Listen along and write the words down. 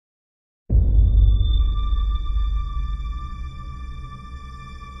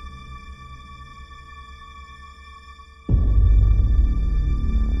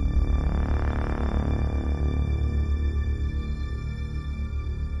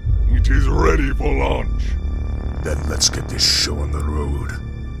is ready for launch. Then let's get this show on the road.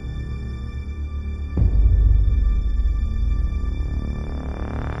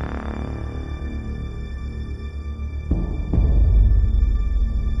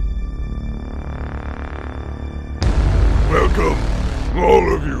 Welcome,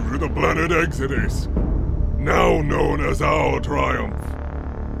 all of you, to the planet Exodus, now known as our triumph.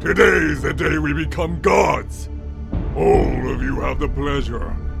 Today is the day we become gods. All of you have the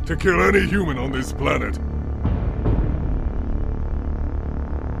pleasure to kill any human on this planet.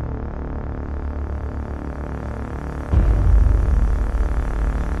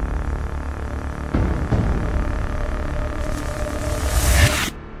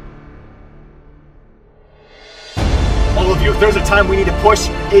 All of you, if there's a time we need to push,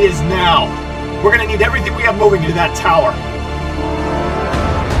 it is now. We're gonna need everything we have moving into that tower.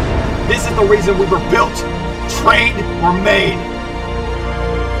 This is the reason we were built, trained, or made.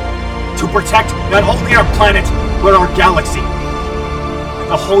 To protect not only our planet, but our galaxy.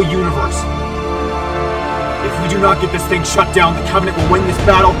 The whole universe. If we do not get this thing shut down, the Covenant will win this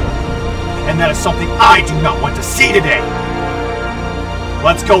battle. And that is something I do not want to see today.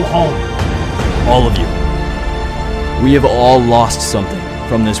 Let's go home. All of you. We have all lost something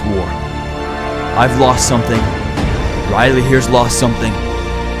from this war. I've lost something. Riley here's lost something.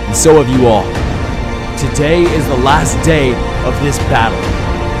 And so have you all. Today is the last day of this battle.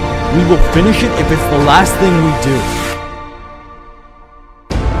 We will finish it if it's the last thing we do.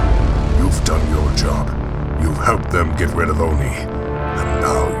 You've done your job. You've helped them get rid of Oni. And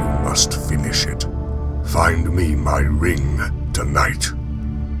now you must finish it. Find me my ring tonight.